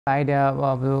Idea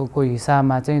अब को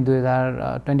हिसाबमा चाहिँ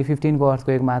 2015 को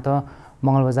अर्थक्वेकमा त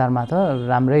मङ्गलबजारमा त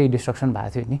राम्रै डिस्ट्रक्सन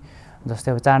भएको थियो नि।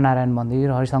 जस्तै अब चारनारायण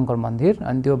मन्दिर, हरिशङ्कर मन्दिर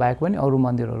अनि त्यो बाहेक पनि अरू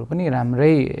मन्दिरहरू पनि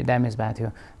राम्रै ड्यामेज भएको थियो।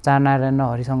 चारनारायण र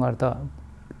हरिशङ्कर त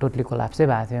टोटली कोलाप्सै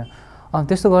भएको थियो।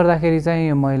 त्यस्तो गर्दाखेरि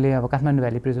चाहिँ मैले अब काठमाडौँ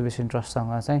भ्याली प्रिजर्भेसन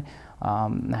ट्रस्टसँग चाहिँ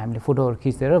हामीले फोटोहरू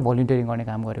खिचेर भोलिन्टियरिङ गर्ने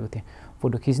काम गरेको थिएँ।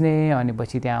 फोटो खिच्ने अनि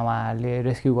पछि त्यहाँ उहाँहरूले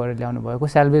रेस्क्यु गरेर ल्याउनु भएको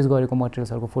स्याल्भेज गरेको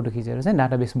मटेरियल्सहरूको फोटो खिचेर चाहिँ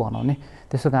डाटाबेस बनाउने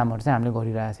त्यस्तो कामहरू चाहिँ हामीले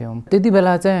गरिरहेको थियौँ। त्यति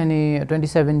बेला चाहिँ अनि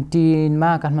 2017मा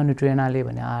काठमाडौँ ट्रिएनाले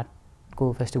भन्ने आर्टको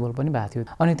फेस्टिभल पनि भएको थियो।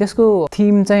 अनि त्यसको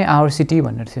थिम चाहिँ आवर सिटी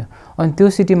भनेर थियो। अनि त्यो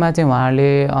सिटीमा चाहिँ उहाँहरूले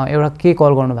एउटा के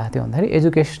कल गर्नुभएको थियो भन्दाखेरि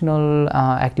एजुकेसनल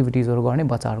एक्टिभिटिजहरू गर्ने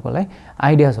बच्चाहरूको लागि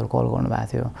आइडियाजहरू कल गर्नुभएको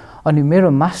थियो। अनि मेरो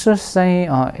मास्टर्स चाहिँ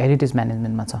हेरिटेज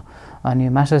म्यानेजमेन्टमा छ। अनि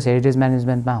मास्टर्स हेरिटेज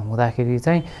म्यानेजमेन्टमा हुँदाखेरि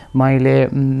चाहिँ मैले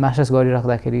मास्टर्स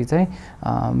गरिराख्दाखेरि चाहिँ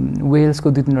वेल्सको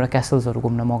 2-3वटा क्यासल्सहरू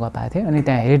घुम्न मौका पाएको थिएँ। अनि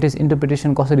त्यहाँ हेरिटेज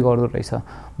इन्टरप्रिटेसन कसरी गर्दो रहेछ,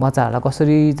 बच्चाहरूलाई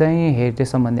कसरी चाहिँ हेरिटेज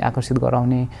सम्बन्धी आकर्षित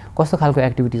गराउने, कस्तो खालको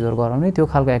एक्टिभिटिजहरू गराउने, त्यो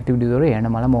खालको एक्टिभिटिजहरू हेर्न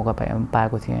मलाई मौका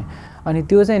पाएको थिएँ। अनि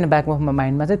त्यो चाहिँ ब्याक अफ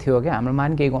माइन्डमा चाहिँ थियो कि हाम्रोमा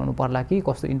पनि केही गर्नु पर्ला कि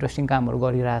कस्तो इन्ट्रेस्टिङ कामहरू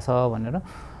गरिरहेछ भनेर।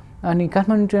 अनि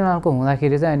काठमाडौँ ट्रिएनालको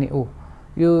हुँदाखेरि चाहिँ अनि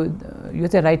यो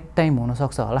चाहिँ राइट टाइम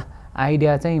हुनसक्छ होला,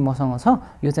 आइडिया चाहिँ मसँग छ,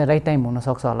 यो चाहिँ राइट टाइम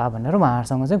हुनसक्छ होला भनेर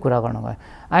उहाँहरूसँग चाहिँ कुरा गर्न गयो।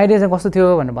 आइडिया चाहिँ कस्तो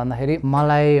थियो भनेर भन्दाखेरि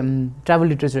मलाई ट्राभल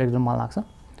लिट्रेचर एकदम मन लाग्छ,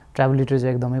 ट्राभल लिट्रेचर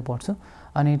एकदमै पढ्छु।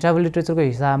 अनि ट्राभल लिट्रेचरको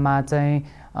हिसाबमा चाहिँ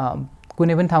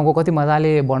कुनै पनि ठाउँको कति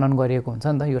मजाले वर्णन गरिएको हुन्छ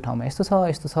नि त, यो ठाउँमा यस्तो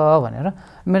छ भनेर।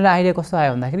 मेरो आइडिया कस्तो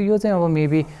आयो भन्दाखेरि यो चाहिँ अब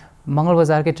मेबी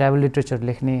मङ्गलबजारकै ट्राभल लिट्रेचर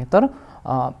लेख्ने, तर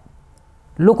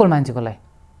लोकल मान्छेको लागि,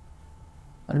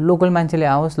 लोकल मान्छेले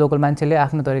आओस्, लोकल मान्छेले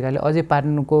आफ्नो तरिकाले अझै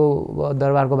पाटनको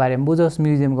दरबारको बारेमा बुझोस्,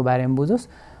 म्युजियमको बारेमा बुझोस्,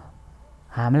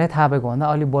 हामीलाई थाहा भएको भन्दा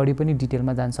अलिक बढी पनि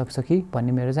डिटेलमा जान सक्छ कि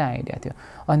भन्ने मेरो चाहिँ आइडिया थियो।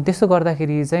 अनि त्यस्तो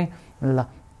गर्दाखेरि चाहिँ ल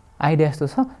आइडिया यस्तो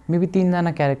छ, मेबी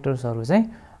 3जना क्यारेक्टर्सहरू चाहिँ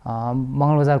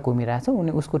मङ्गलबजार घुमिरहेछ,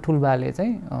 उनी उसको ठुल्बाले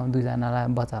चाहिँ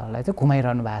 2जनालाई बच्चाहरूलाई चाहिँ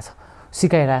घुमाइरहनु भएको छ,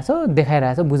 सिकाइरहेछ,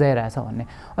 देखाइरहेछ, बुझाइरहेछ भन्ने।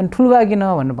 अनि ठुल्बा किन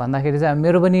भनेर भन्दाखेरि चाहिँ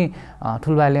मेरो पनि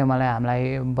ठुल्बाले हामीलाई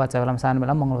बच्चा बेलामा सानो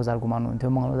बेलामा मङ्गलबजार घुमाउनुहुन्थ्यो,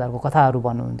 मङ्गलबजारको कथाहरू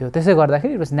भन्नुहुन्थ्यो। त्यसै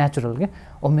गर्दाखेरि इट वाज नेचुरल के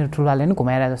मेरो ठुल्बाले नै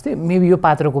घुमाइरहेको जस्तै मेबी यो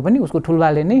पात्रको पनि उसको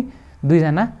ठुल्बाले नै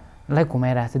 2जनालाई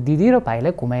घुमाइरहेछ, दिदी र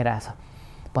भाइलाई घुमाइरहेछ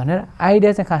भनेर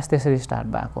आइडिया चाहिँ खास त्यसरी स्टार्ट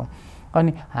भएको।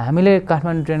 अनि हामीले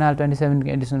काठमाडौँ ट्रिएनाल 27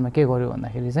 एडिसनमा के गर्यो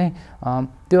भन्दाखेरि चाहिँ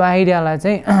त्यो आइडियालाई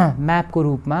चाहिँ म्यापको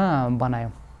रूपमा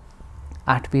बनायौँ,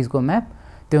 8 पेजको म्याप।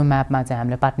 त्यो म्यापमा चाहिँ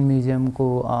हामीले पाटन म्युजियमको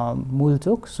मूल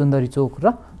चोक, सुन्दरी चोक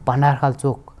र भण्डारखाल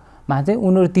चोकमा चाहिँ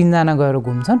उनीहरू 3जना गएर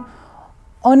घुम्छन्।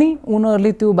 अनि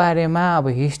उनीहरूले त्यो बारेमा अब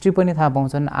हिस्ट्री पनि थाहा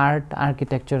पाउँछन्, आर्ट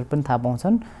आर्किटेक्चर पनि थाहा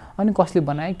पाउँछन्, अनि कसले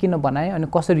बनाए, किन बनाए, अनि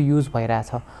कसरी युज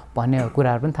भइरहेछ भन्ने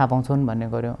कुराहरू पनि थाहा पाउँछन् भन्ने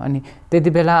गर्यो। अनि त्यति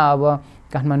बेला अब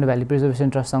काठमाडौँ भ्याली प्रिजर्भेसन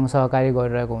ट्रस्टसँग सहकारी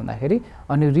गरिरहेको हुँदाखेरि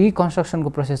अनि रिकन्स्ट्रक्सनको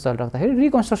प्रोसेस चलिराख्दाखेरि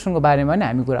रिकन्स्ट्रक्सनको बारेमा पनि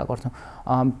हामी कुरा गर्छौँ।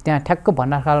 त्यहाँ ठ्याक्क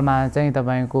भण्डारखालमा चाहिँ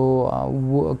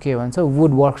तपाईँको के भन्छ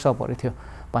वुड वर्कसपहरू थियो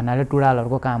भन्नाले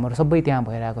टुडालहरूको कामहरू सबै त्यहाँ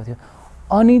भइरहेको थियो।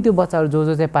 अनि त्यो बच्चाहरू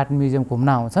जो चाहिँ पाटन म्युजियम घुम्न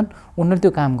आउँछन् उनीहरूले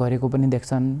त्यो काम गरेको पनि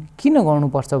देख्छन्, किन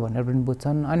गर्नुपर्छ भनेर पनि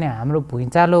बुझ्छन्। अनि हाम्रो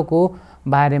भुइँचालोको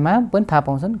बारेमा पनि थाहा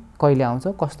पाउँछन्, कहिले आउँछ,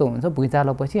 कस्तो हुन्छ,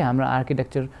 भुइँचालोपछि हाम्रो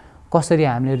आर्किटेक्चर कसरी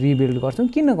हामीले रिबिल्ड गर्छौँ,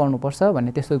 किन गर्नुपर्छ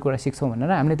भन्ने त्यस्तो कुरा सिक्छौँ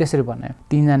भनेर हामीले त्यसरी बनायौँ।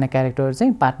 3जना क्यारेक्टर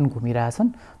चाहिँ पाटन घुमिरहेछन्,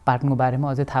 पाटनको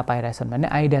बारेमा अझै थाहा पाइरहेछन् भन्ने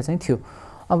आइडिया चाहिँ थियो।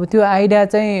 अब त्यो आइडिया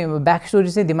चाहिँ ब्याक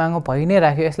स्टोरी चाहिँ दिमागमा भइ नै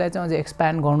राख्यो, यसलाई चाहिँ अझै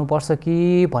एक्सप्यान्ड गर्नुपर्छ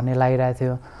कि भन्ने लागिरहेको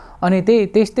थियो। अनि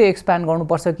त्यस्तै एक्सप्यान्ड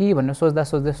गर्नुपर्छ कि भनेर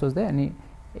सोच्दै अनि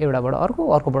एउटाबाट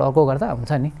अर्कोबाट अर्को गर्दा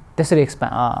हुन्छ नि, त्यसरी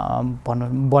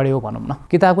बढ्यो भनौँ न।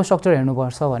 किताबको स्ट्रक्चर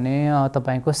हेर्नुपर्छ भने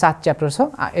तपाईँको 7 च्याप्टर छ,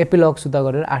 एपिलग सुधा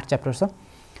गरेर 8 च्याप्टर छ।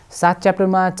 7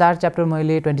 च्याप्टरमा 4 च्याप्टर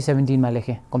मैले 2017मा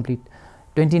लेखेँ कम्प्लिट।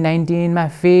 2019मा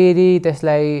फेरि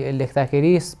त्यसलाई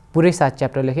लेख्दाखेरि पुरै 7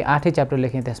 च्याप्टर लेखेँ, 8 च्याप्टर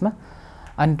लेखेँ त्यसमा।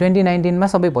 अनि 2019मा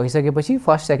सबै भइसकेपछि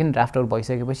फर्स्ट सेकेन्ड ड्राफ्टहरू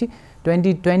भइसकेपछि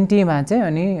 2020मा चाहिँ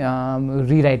अनि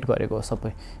रिराइट गरेको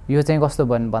सबै। यो चाहिँ कस्तो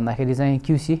भन्दाखेरि चाहिँ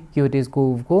क्युटेज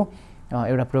कोभको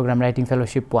एउटा प्रोग्राम राइटिङ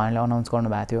फेलोसिप उहाँहरूले अनाउन्स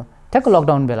गर्नुभएको थियो ठ्याक्क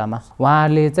लकडाउन बेलामा।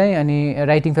 उहाँहरूले चाहिँ अनि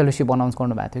राइटिङ फेलोसिप अनाउन्स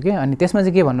गर्नुभएको थियो कि, अनि त्यसमा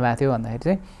चाहिँ के भन्नुभएको थियो भन्दाखेरि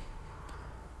चाहिँ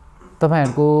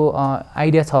तपाईँहरूको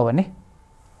आइडिया छ भने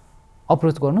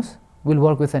अप्रोच गर्नुहोस्, will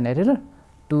work with an editor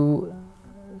to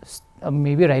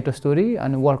maybe right a story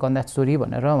अनि वर्क अन द्याट स्टोरी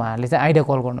भनेर उहाँहरूले चाहिँ आइडिया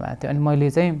कल गर्नुभएको थियो। अनि मैले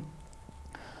चाहिँ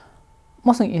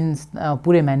मसँग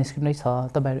पुरै म्यानुस्क्रिप्ट नै छ,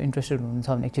 तपाईँहरू इन्ट्रेस्टेड हुनुहुन्छ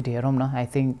भने एकचोटि हेरौँ न, I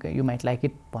think you might like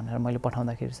it भनेर मैले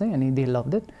पठाउँदाखेरि चाहिँ अनि दे लभ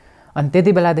द्याट। अनि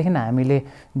त्यति बेलादेखि हामीले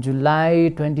जुलाई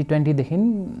 2020देखि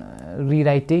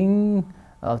रिराइटिङ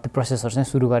त्यो प्रोसेसहरू चाहिँ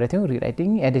सुरु गरेको थियौँ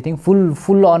रिराइटिङ एडिटिङ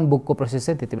फुल अन बुकको प्रोसेस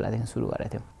चाहिँ त्यति बेलादेखि सुरु गरेको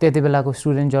थियौँ त्यति बेलाको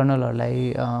स्टुडेन्ट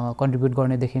जर्नलहरूलाई कन्ट्रिब्युट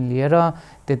गर्नेदेखि लिएर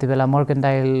त्यति बेला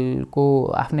मर्केन्टाइलको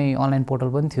आफ्नै अनलाइन पोर्टल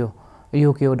पनि थियो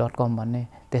yokyo.com भन्ने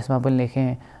त्यसमा पनि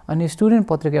लेखेँ अनि स्टुडेन्ट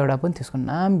पत्रिका एउटा पनि त्यसको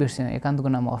नाम बिर्सेँ एकान्तको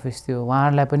नाम अफिस थियो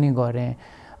उहाँहरूलाई पनि गरेँ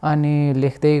अनि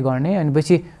लेख्दै गर्ने अनि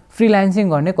पछि फ्रिलान्सिङ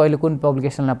गर्ने कहिले कुन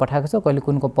पब्लिकेसनलाई पठाएको छ कहिले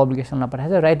कुनको पब्लिकेसनलाई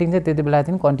पठाएको छ राइटिङ चाहिँ त्यति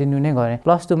बेलादेखि कन्टिन्यू नै गरेँ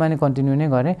 +2मा नै कन्टिन्यू नै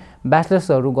गरेँ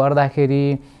ब्याचलर्सहरू गर्दाखेरि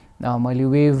मैले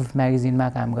वेभ म्यागजिनमा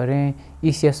काम गरेँ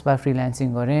इसिएसमा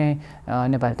फ्रिलान्सिङ गरेँ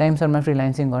नेपाली टाइम्समा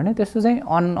फ्रिलान्सिङ गर्ने त्यस्तो चाहिँ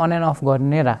अन एन्ड अफ गर्ने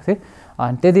नै राख्थेँ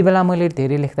अनि त्यति बेला मैले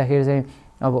धेरै लेख्दाखेरि चाहिँ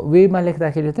अब वेभमा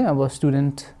लेख्दाखेरि चाहिँ अब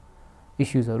स्टुडेन्ट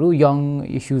इस्युजहरू यङ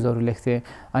इस्युजहरू लेख्थेँ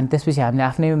अनि त्यसपछि हामीले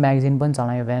आफ्नै म्यागजिन पनि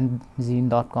चलायौँ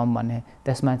vanzine.com भन्ने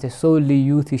त्यसमा चाहिँ सोली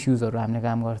युथ इस्युजहरू हामीले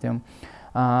काम गर्थ्यौँ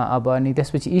अब अनि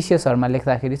त्यसपछि इसिएसहरूमा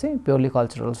लेख्दाखेरि चाहिँ प्योरली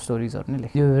कल्चरल स्टोरिजहरू नै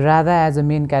लेख्थ्यौँ यो Radha as a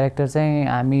main character चाहिँ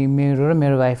हामी मेरो र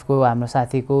मेरो वाइफको हाम्रो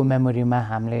साथीको मेमोरीमा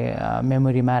हामीले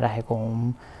मेमोरीमा राखेको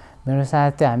हौँ मेरो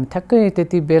साथी हामी ठ्याक्कै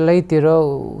त्यति बेलैतिर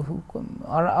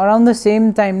अराउन्ड द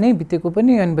सेम टाइम नै बितेको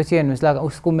पनि अनि पछि हेर्नुहोस्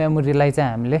उसको मेमोरीलाई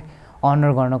चाहिँ हामीले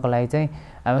अनर गर्नको लागि चाहिँ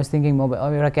आई वाज थिङ्किङ म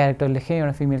एउटा क्यारेक्टर लेखेँ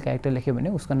एउटा फिमेल क्यारेक्टर लेखेँ भने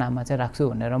उसको नाममा चाहिँ राख्छु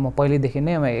भनेर म पहिल्यैदेखि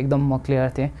नै एकदम म क्लियर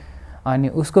थिएँ अनि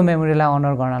उसको मेमोरीलाई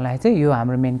अनर गर्नलाई चाहिँ यो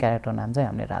हाम्रो मेन क्यारेक्टर नाम चाहिँ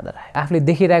हामीले राधा राखेँ आफूले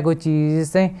देखिरहेको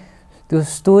चिज चाहिँ त्यो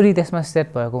स्टोरी त्यसमा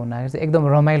सेट भएको हुनाले चाहिँ एकदम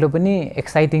रमाइलो पनि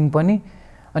एक्साइटिङ पनि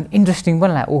अनि इन्ट्रेस्टिङ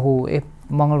पनि लाग्यो ओहो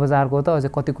मङ्गलबजारको त अझै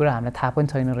कति कुरा हामीलाई थाहा पनि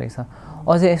छैन रहेछ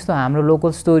अझै यस्तो हाम्रो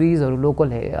लोकल स्टोरिजहरू लोकल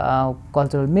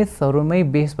कल्चरल मिथ्सहरूमै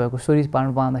बेस भएको स्टोरिज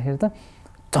पाउनु पाउँदाखेरि त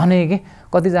झनै के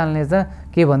कतिजनाले चाहिँ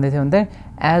के भन्दै थियो भने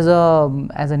एज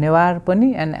अ नेवार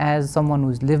पनि and as someone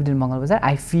whose lived in मङ्गलबजार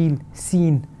I feel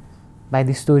scene by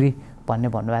the story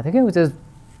भन्नुभएको थियो कि विच इज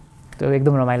त्यो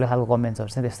एकदम रमाइलो खालको कमेन्ट्सहरू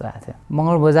चाहिँ त्यस्तो आएको थियो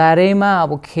मङ्गलबजारैमा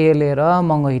अब खेलेर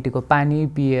मङ्गहिटीको पानी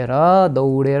पिएर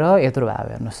दौडेर यत्रो भयो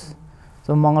हेर्नुहोस्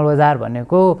सो मङ्गलबजार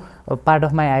भनेको पार्ट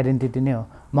अफ माई आइडेन्टिटी नै हो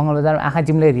मङ्गलबजारमा आँखा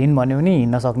चिम्लेर हिँड भन्यो भने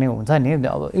हिँड्न सक्ने हुन्छ नि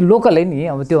अब लोकलै नि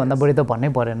अब त्योभन्दा बढी त भन्नै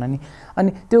परेन नि अनि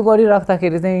त्यो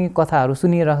गरिराख्दाखेरि चाहिँ कथाहरू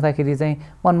सुनिराख्दाखेरि चाहिँ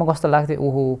मनमा कस्तो लाग्थ्यो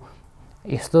ओहो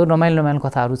यस्तो रमाइलो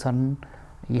कथाहरू छन्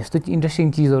यस्तो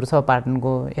इन्ट्रेस्टिङ चिजहरू छ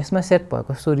पाटनको यसमा सेट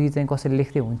भएको स्टोरी चाहिँ कसैले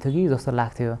लेख्दै हुन्थ्यो कि जस्तो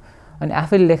लाग्थ्यो अनि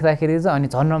आफैले लेख्दाखेरि चाहिँ अनि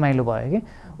झन् रमाइलो भयो कि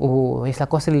ओहो यसलाई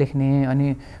कसरी लेख्ने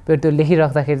अनि फेरि त्यो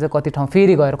लेखिराख्दाखेरि चाहिँ कति ठाउँ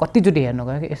फेरि गएर कतिचोटि हेर्नु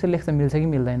गयो कि यसो लेख्दा मिल्छ कि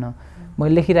मिल्दैन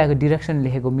मैले लेखिरहेको डिरेक्सन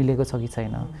लेखेको मिलेको छ कि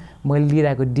छैन मैले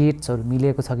लिइरहेको डेट्सहरू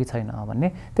मिलेको छ कि छैन भन्ने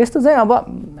त्यस्तो चाहिँ अब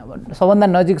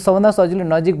सबभन्दा सजिलो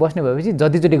नजिक बस्ने भएपछि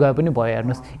जतिचोटि गए पनि भयो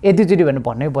हेर्नुहोस् यतिचोटि भने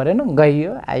भन्नै परेन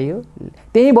गइयो आइयो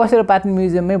त्यहीँ बसेर पाटन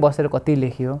म्युजियममै बसेर कति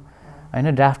लेखियो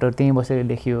होइन ड्राफ्टहरू त्यहीँ बसेर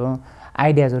लेखियो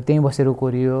आइडियाजहरू त्यहीँ बसेर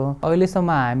कोरियो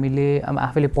अहिलेसम्म हामीले अब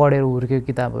आफैले पढेर हुर्केको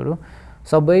किताबहरू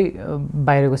सबै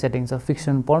बाहिरको सेटिङ छ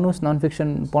फिक्सन पढ्नुहोस् नन फिक्सन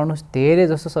पढ्नुहोस् धेरै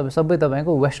जस्तो सबै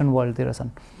तपाईँको वेस्टर्न वर्ल्डतिर छन्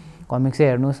कमिक्सै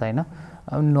हेर्नुहोस् होइन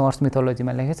नर्स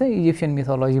मिथोलोजीमा लेखेको छ इजिप्सियन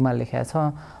मिथोलोजीमा लेखेको छ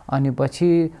अनि पछि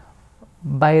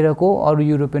बाहिरको अरू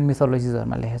युरोपियन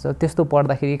मिथोलोजिजहरूमा लेखेको छ त्यस्तो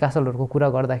पढ्दाखेरि कासलहरूको कुरा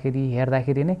गर्दाखेरि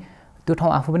हेर्दाखेरि नै त्यो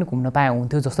ठाउँ आफू पनि घुम्न पाए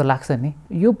हुन्थ्यो जस्तो लाग्छ नि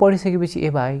यो पढिसकेपछि ए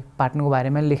भाइ पाटनको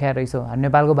बारेमा लेखाएर रहेछ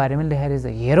नेपालको बारेमा लेखाएर रहेछ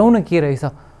हेरौँ न के रहेछ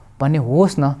भन्ने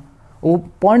होस् न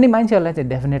पढ्ने मान्छेहरूलाई चाहिँ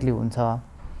डेफिनेटली हुन्छ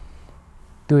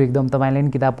त्यो एकदम तपाईँले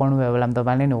पनि किताब पढ्नुभयो बेलामा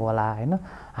तपाईँले नै होला होइन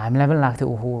हामीलाई पनि लाग्थ्यो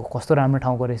ओहो कस्तो राम्रो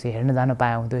ठाउँको रहेछ हेर्न जान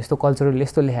पाए हुन्थ्यो यस्तो कल्चरल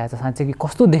यस्तो लेखाएको छ साँच्चै कि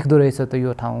कस्तो देख्दो रहेछ त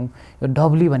यो ठाउँ यो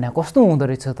डब्ली भने कस्तो हुँदो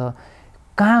रहेछ त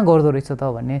कहाँ गर्दो रहेछ त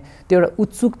भन्ने त्यो एउटा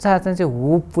उत्सुकता चाहिँ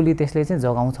होपफुली त्यसले चाहिँ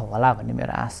जगाउँछ होला भन्ने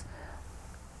मेरो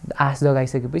आश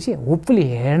जगाइसकेपछि होपफुली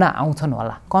हेर्न आउँछन्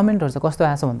होला कमेन्टहरू चाहिँ कस्तो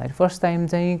आएको छ भन्दाखेरि फर्स्ट टाइम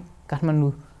चाहिँ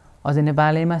काठमाडौँ अझै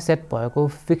नेपालैमा सेट भएको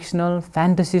फिक्सनल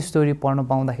फ्यान्टेसी स्टोरी पढ्न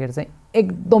पाउँदाखेरि चाहिँ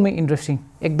एकदमै इन्ट्रेस्टिङ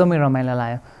एकदमै रमाइलो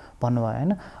लाग्यो भन्नुभयो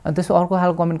होइन अनि त्यसको अर्को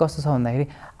खालको कमेन्ट कस्तो छ भन्दाखेरि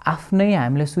आफ्नै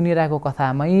हामीले सुनिरहेको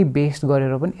कथामै बेस्ड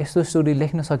गरेर पनि यस्तो स्टोरी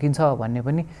लेख्न सकिन्छ भन्ने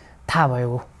पनि थाहा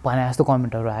भयो भने जस्तो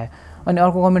कमेन्टहरू आयो अनि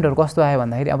अर्को कमेन्टहरू कस्तो आयो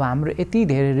भन्दाखेरि अब हाम्रो यति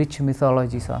धेरै रिच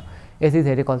मिथोलोजी छ यति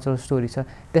धेरै कल्चरल स्टोरी छ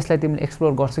त्यसलाई तिमीले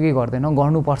एक्सप्लोर गर्छ कि गर्दैनौ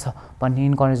गर्नुपर्छ भन्ने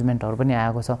इन्करेजमेन्टहरू पनि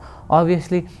आएको छ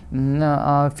अभियसली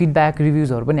फिडब्याक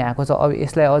रिभ्युजहरू पनि आएको छ अब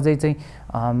यसलाई अझै चाहिँ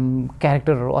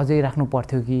क्यारेक्टरहरू अझै राख्नु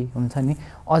पर्थ्यो कि हुन्छ नि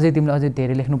अझै तिमीले अझै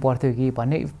धेरै लेख्नु पर्थ्यो कि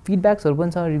भन्ने फिडब्याक्सहरू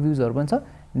पनि छ रिभ्युजहरू पनि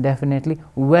छ डेफिनेटली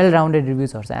वेल राउन्डेड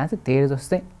रिभ्युजहरू चाहिँ आएको छ धेरै जस्तो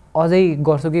चाहिँ अझै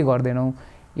गर्छौ कि गर्दैनौ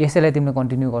यसैलाई तिमीले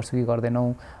कन्टिन्यू गर्छौ कि गर्दैनौ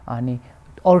अनि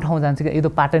अरू ठाउँ जान्छ कि यो त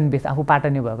पाटन बेस आफू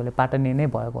पाटने भएकोले पाटने नै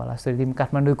भएको होला स्टोरी तिमी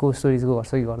काठमाडौँको स्टोरिजको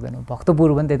गर्छौ कि गर्दैनौ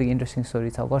भक्तपुर पनि त्यतिकै इन्ट्रेस्टिङ स्टोरी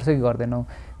छ गर्छौ कि गर्दैनौ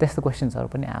त्यस्तो क्वेसन्सहरू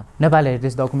पनि आएको नेपाल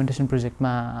हेरिटेज डकुमेन्टेसन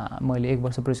प्रोजेक्टमा मैले 1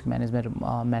 वर्ष प्रोजेक्ट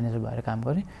म्यानेजर भएर काम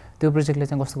गरेँ त्यो प्रोजेक्टले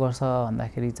चाहिँ कस्तो गर्छ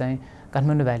भन्दाखेरि चाहिँ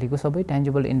काठमाडौँ भ्यालीको सबै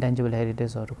ट्यान्जिबल इन्ट्यान्जिबल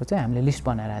हेरिटेजहरूको चाहिँ हामीले लिस्ट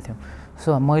बनाइरहेको थियौँ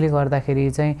सो मैले गर्दाखेरि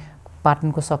चाहिँ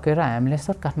पाटनको सकेर हामीले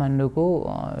सर काठमाडौँको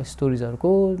स्टोरिजहरूको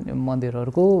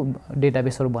मन्दिरहरूको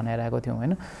डेटाबेसहरू बनाइरहेको थियौँ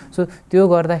होइन सो त्यो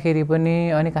गर्दाखेरि पनि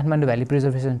अनि काठमाडौँ भ्याली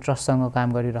प्रिजर्भेसन ट्रस्टसँग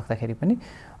काम गरिराख्दाखेरि पनि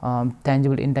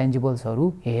ट्यान्जिबल इन्ट्यान्जिबल्सहरू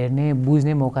हेर्ने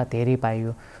बुझ्ने मौका धेरै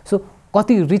पाइयो सो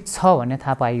कति रिच छ भन्ने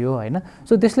थाहा पाइयो होइन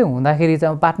सो त्यसले हुँदाखेरि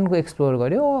चाहिँ पाटनको एक्सप्लोर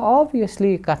गऱ्यो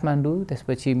अभियसली काठमाडौँ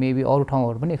त्यसपछि मेबी अरू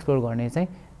ठाउँहरू पनि एक्सप्लोर गर्ने चाहिँ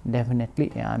डेफिनेटली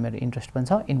मेरो इन्ट्रेस्ट पनि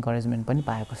छ इन्करेजमेन्ट पनि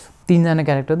पाएको छु 3 जना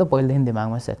क्यारेक्टर त पहिलेदेखि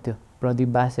दिमागमा सेट थियो प्रदीप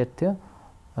बा सेट थियो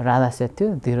राधा सेट थियो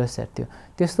धीरज सेट थियो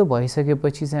त्यस्तो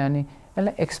भइसकेपछि चाहिँ अनि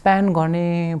यसलाई एक्सप्यान्ड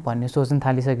गर्ने भन्ने सोच्न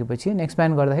थालिसकेपछि अनि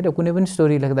एक्सप्यान्ड गर्दाखेरि कुनै पनि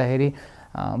स्टोरी लेख्दाखेरि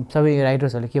सबै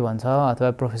राइटर्सहरूले के भन्छ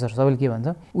अथवा प्रोफेसर सबैले के भन्छ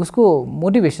उसको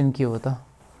मोटिभेसन के हो त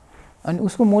अनि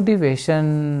उसको मोटिभेसन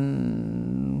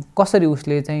कसरी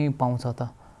उसले चाहिँ पाउँछ त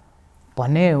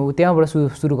भन्ने त्यहाँबाट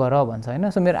सुरु गर भन्छ होइन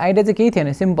सो मेरो आइडिया चाहिँ केही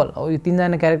थिएन सिम्पल यो 3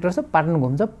 जना क्यारेक्टर छ पाटन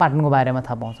घुम्छ पाटनको बारेमा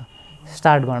थाहा पाउँछ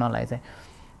स्टार्ट गर्नलाई चाहिँ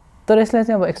तर यसलाई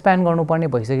चाहिँ अब एक्सप्यान्ड गर्नुपर्ने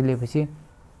भइसकेपछि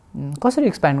कसरी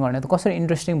एक्सप्यान्ड गर्ने त कसरी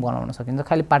इन्ट्रेस्टिङ बनाउन सकिन्छ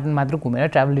खालि पाटन मात्र घुमेर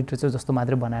ट्राभल लिटरेचर जस्तो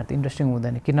मात्रै बनाएर त इन्ट्रेस्टिङ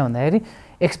हुँदैन किन भन्दाखेरि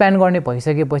एक्सप्यान्ड गर्ने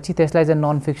भइसकेपछि त्यसलाई चाहिँ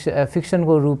नन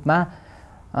फिक्सनको रूपमा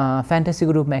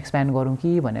फ्यान्टेसीको रूपमा एक्सप्यान्ड गरौँ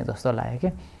कि भने जस्तो लाग्यो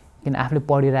क्या किन आफूले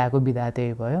पढिरहेको विधा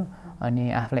त्यही भयो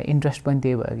अनि आफूलाई इन्ट्रेस्ट पनि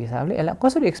त्यही भएको हिसाबले यसलाई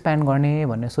कसरी एक्सप्यान्ड गर्ने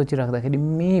भन्ने सोचिराख्दाखेरि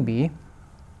मेबी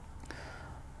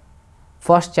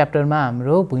फर्स्ट च्याप्टरमा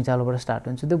हाम्रो भुइँचालोबाट स्टार्ट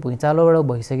हुन्छ त्यो भुइँचालोबाट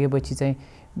भइसकेपछि चाहिँ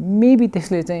मेबी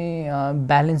त्यसले चाहिँ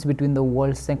ब्यालेन्स बिट्विन द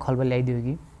वर्ल्ड्स चाहिँ खलबल ल्याइदियो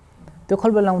कि त्यो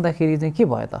खलबल ल्याउँदाखेरि चाहिँ के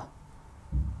भयो त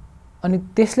अनि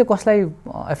त्यसले कसलाई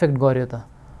एफेक्ट गर्यो त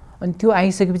अनि त्यो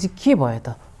आइसकेपछि के भयो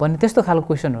त भन्ने त्यस्तो खालको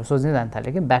क्वेसनहरू सोच्दै जान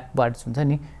थाल्यो कि ब्याकवर्ड्स हुन्छ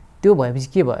नि त्यो भएपछि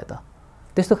के भयो त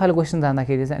त्यस्तो खालको क्वेसन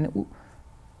जाँदाखेरि चाहिँ अनि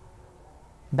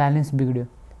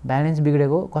ब्यालेन्स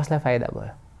बिग्डेको कसलाई फाइदा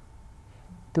भयो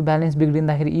त्यो ब्यालेन्स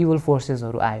बिग्रिँदाखेरि इभल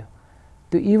फोर्सेसहरू आयो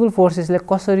त्यो इभल फोर्सेसले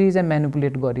कसरी चाहिँ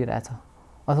म्यानिपुलेट गरिरहेछ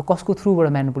अथवा कसको थ्रुबाट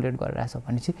म्यानिपुलेट गरिरहेछ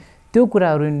भनेपछि त्यो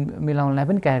कुराहरू मिलाउनलाई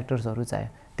पनि क्यारेक्टर्सहरू चाहियो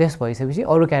त्यस भइसकेपछि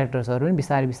अरू क्यारेक्टर्सहरू पनि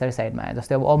बिस्तारै बिस्तारै साइडमा आयो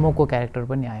जस्तै अब अमोकको क्यारेक्टर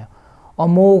पनि आयो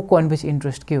अमोकको अनिपछि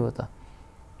इन्ट्रेस्ट के हो त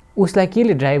उसलाई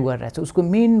केले ड्राइभ गरिरहेछ उसको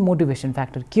मेन मोटिभेसन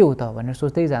फ्याक्टर के हो त भनेर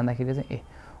सोच्दै जाँदाखेरि चाहिँ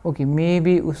ओके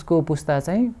मेबी उसको पुस्ता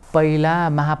चाहिँ पहिला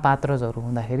महापात्रजहरू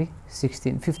हुँदाखेरि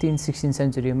 15-16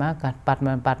 सेन्चुरीमा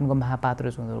पाटनको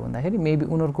महापात्रजहरू हुँदाखेरि मेबी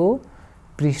उनीहरूको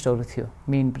प्रिस्टहरू थियो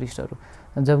मेन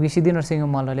प्रिस्टहरू जबकि सिद्धि नरसिंह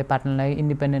मल्लले पाटनलाई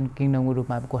इन्डिपेन्डेन्ट किङडमको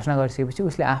रूपमा घोषणा गरिसकेपछि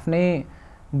उसले आफ्नै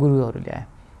गुरुहरू ल्यायो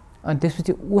अनि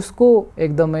त्यसपछि उसको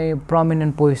एकदमै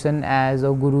prominent position as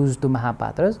a gurus to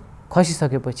महापात्रज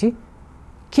खसिसकेपछि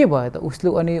के भयो त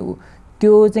उसले अनि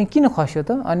त्यो चाहिँ किन खस्यो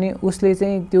त अनि उसले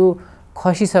चाहिँ त्यो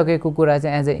खसिसकेको कुरा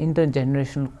चाहिँ एज अ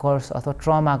इन्टरजेनेरेसनल कर्स अथवा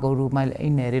ट्रमाको रूपमा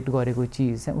इनहेरिट गरेको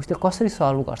चिज चाहिँ उसले कसरी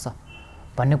सल्भ गर्छ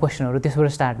भन्ने क्वेसनहरू त्यसबाट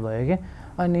स्टार्ट भयो क्या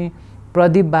अनि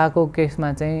प्रदीप बाको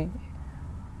केसमा चाहिँ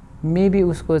मेबी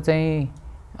उसको चाहिँ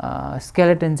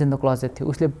स्केलेटन्स इन द क्लोजेट थियो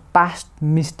उसले पास्ट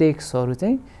मिस्टेक्सहरू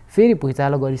चाहिँ फेरि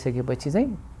भुइँचालो गरिसकेपछि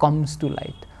चाहिँ कम्स टु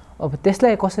लाइट अब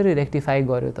त्यसलाई कसरी रेक्टिफाई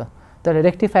गर्यो त तर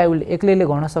रेक्टिफाई उसले एक्लैले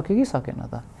गर्न सक्यो कि सकेन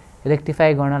त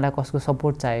रेक्टिफाई गर्नलाई कसको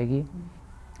सपोर्ट चाहियो कि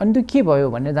अनि त्यो के भयो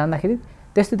भन्ने जान्दाखेरि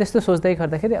त्यस्तो सोच्दै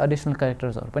गर्दाखेरि एडिसनल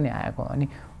क्यारेक्टर्सहरू पनि आएको अनि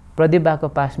प्रदीप बाको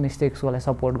पास्ट मिस्टेक्सलाई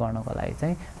सपोर्ट गर्नको लागि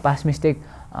चाहिँ पास्ट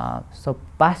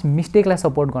मिस्टेकलाई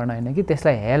सपोर्ट गर्न होइन कि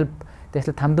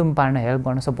त्यसलाई थामथुम पार्न हेल्प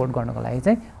गर्न सपोर्ट गर्नको लागि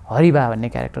चाहिँ हरिबा भन्ने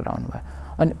क्यारेक्टर आउनुभयो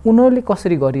अनि उनीहरूले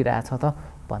कसरी गरिरहेछ त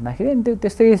भन्दाखेरि अनि त्यो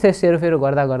त्यस्तै सेरोफेरो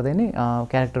गर्दै नै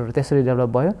क्यारेक्टरहरू त्यसरी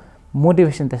डेभलप भयो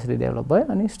मोटिभेसन त्यसरी डेभलप भयो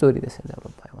अनि स्टोरी त्यसरी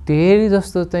डेभलप भयो धेरै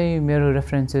जस्तो चाहिँ मेरो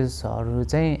रेफरेन्सेसहरू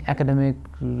चाहिँ एकाडेमिक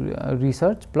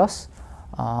रिसर्च प्लस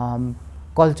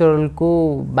कल्चरलको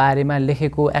बारेमा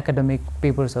लेखेको एकाडेमिक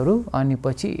पेपर्सहरू अनि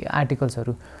पछि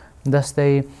आर्टिकल्सहरू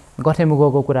जस्तै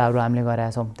गठेमुगोको कुराहरू हामीले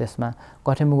गरेका छौँ त्यसमा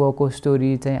गठेमुगोको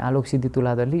स्टोरी चाहिँ आलोक सिद्धि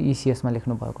तुलाधरले इसिएसमा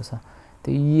लेख्नु भएको छ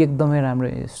त्यो एकदमै राम्रो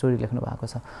स्टोरी लेख्नु भएको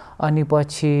छ अनि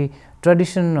पछि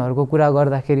ट्रेडिसनहरूको कुरा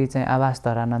गर्दाखेरि चाहिँ आवास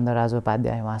धरानन्द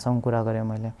राजोपाध्याय उहाँसँग कुरा गरेँ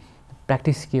मैले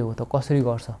प्र्याक्टिस के हो त कसरी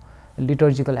गर्छ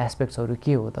लिटर्जिकल एस्पेक्ट्सहरू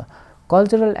के हो त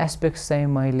कल्चरल एस्पेक्ट्स चाहिँ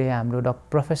मैले हाम्रो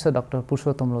प्रोफेसर डाक्टर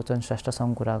पुरुषोत्तम लोचन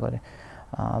श्रेष्ठसँग कुरा गरेँ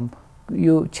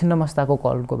यो छिन्नमस्ताको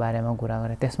कलको बारेमा कुरा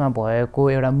गरेँ त्यसमा भएको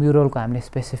एउटा म्युरलको हामीले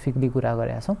स्पेसिफिकली कुरा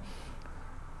गरेका छौँ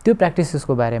त्यो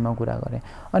प्र्याक्टिसेसको बारेमा कुरा गरेँ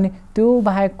अनि त्यो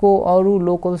बाहेकको अरू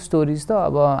लोकल स्टोरिज त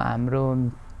अब हाम्रो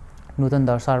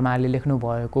नूतनधर शर्माले लेख्नु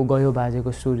भएको गयो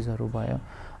बाजेको स्टोरिजहरू भयो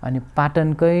अनि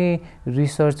पाटनकै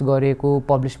रिसर्च गरेको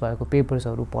पब्लिस भएको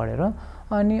पेपर्सहरू पढेर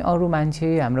अनि अरू मान्छे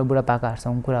हाम्रो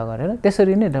बुढापाकाहरूसँग कुरा गरेर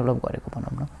त्यसरी नै डेभलप गरेको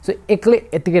भनौँ न सो एक्लै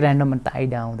यतिकै ऱ्यान्डम त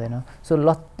आइडिया आउँदैन सो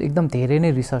एकदम धेरै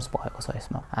नै रिसर्च भएको छ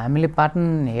यसमा हामीले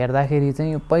पाटन हेर्दाखेरि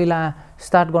चाहिँ पहिला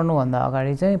स्टार्ट गर्नुभन्दा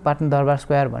अगाडि चाहिँ पाटन दरबार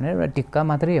स्क्वायर भनेर एउटा टिक्का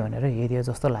मात्रै भनेर हेरियो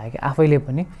जस्तो लाग्यो आफैले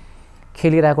पनि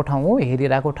खेलिरहेको ठाउँ हो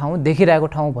हेरिरहेको ठाउँ देखिरहेको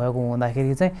ठाउँ भएको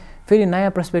हुँदाखेरि चाहिँ फेरि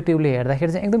नयाँ पर्सपेक्टिभले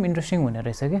हेर्दाखेरि चाहिँ एकदम इन्ट्रेस्टिङ हुने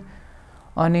रहेछ क्या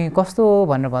अनि कस्तो हो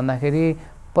भनेर भन्दाखेरि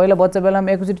पहिला बच्चा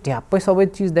बेलामा एकैचोटि ठ्याप्पै सबै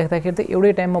चिज देख्दाखेरि त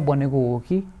एउटै टाइममा बनेको हो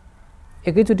कि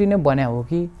एकैचोटि नै बन्या हो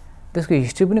कि त्यसको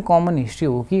हिस्ट्री पनि कमन हिस्ट्री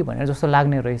हो कि भनेर जस्तो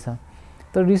लाग्ने रहेछ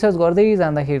तर रिसर्च गर्दै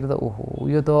जाँदाखेरि त ओहो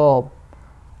यो त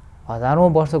हजारौँ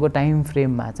वर्षको टाइम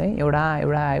फ्रेममा चाहिँ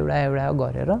एउटा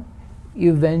गरेर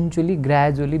इभेन्चुली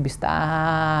ग्रेजुअली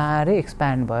बिस्तारै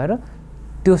एक्सप्यान्ड भएर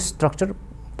त्यो स्ट्रक्चर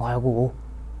भएको हो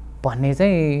भन्ने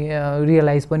चाहिँ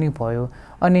रियलाइज पनि भयो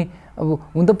अनि अब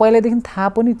हुन त पहिल्यैदेखि थाहा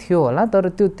पनि थियो होला तर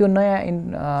त्यो नयाँ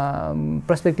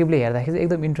पर्सपेक्टिभले हेर्दाखेरि चाहिँ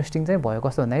एकदम इन्ट्रेस्टिङ चाहिँ भयो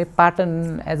कस्तो भन्दाखेरि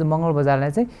पाटन एज अ मङ्गल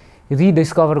बजारलाई चाहिँ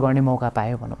रिडिस्कभर गर्ने मौका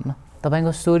पायो भनौँ न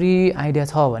तपाईँको स्टोरी आइडिया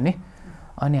छ भने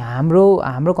अनि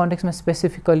हाम्रो कन्टेक्समा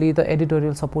स्पेसिफिकली त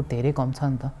एडिटोरियल सपोर्ट धेरै कम छ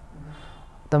नि त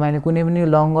तपाईँले कुनै पनि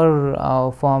लङ्गर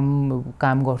फर्म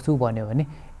काम गर्छु भन्यो भने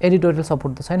एडिटोरियल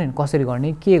सपोर्ट त छैन नि कसरी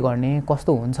गर्ने के गर्ने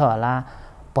कस्तो हुन्छ होला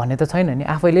भन्ने त छैन नि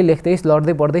आफैले लेख्दै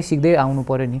लड्दै पढ्दै सिक्दै आउनु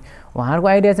पऱ्यो नि उहाँहरूको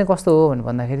आइडिया चाहिँ कस्तो हो भनेर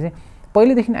भन्दाखेरि चाहिँ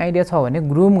पहिलेदेखि आइडिया छ भने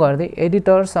ग्रुम गर्दै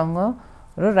एडिटरसँग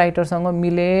र राइटरसँग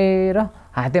मिलेर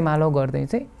हातेमालो गर्दै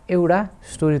चाहिँ एउटा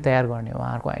स्टोरी तयार गर्ने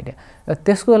उहाँहरूको आइडिया र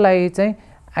त्यसको लागि चाहिँ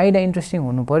आइडिया इन्ट्रेस्टिङ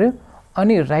हुनु पऱ्यो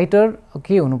अनि राइटर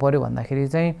के हुनु पऱ्यो भन्दाखेरि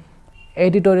चाहिँ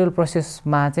एडिटोरियल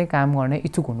प्रोसेसमा चाहिँ काम गर्ने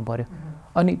इच्छुक हुनु पऱ्यो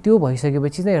अनि त्यो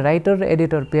भइसकेपछि चाहिँ राइटर र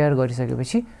एडिटर पेयर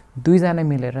गरिसकेपछि दुईजना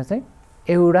मिलेर चाहिँ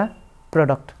एउटा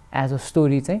प्रडक्ट एज अ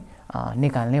स्टोरी चाहिँ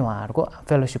निकाल्ने उहाँहरूको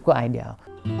फेलोसिपको आइडिया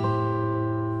हो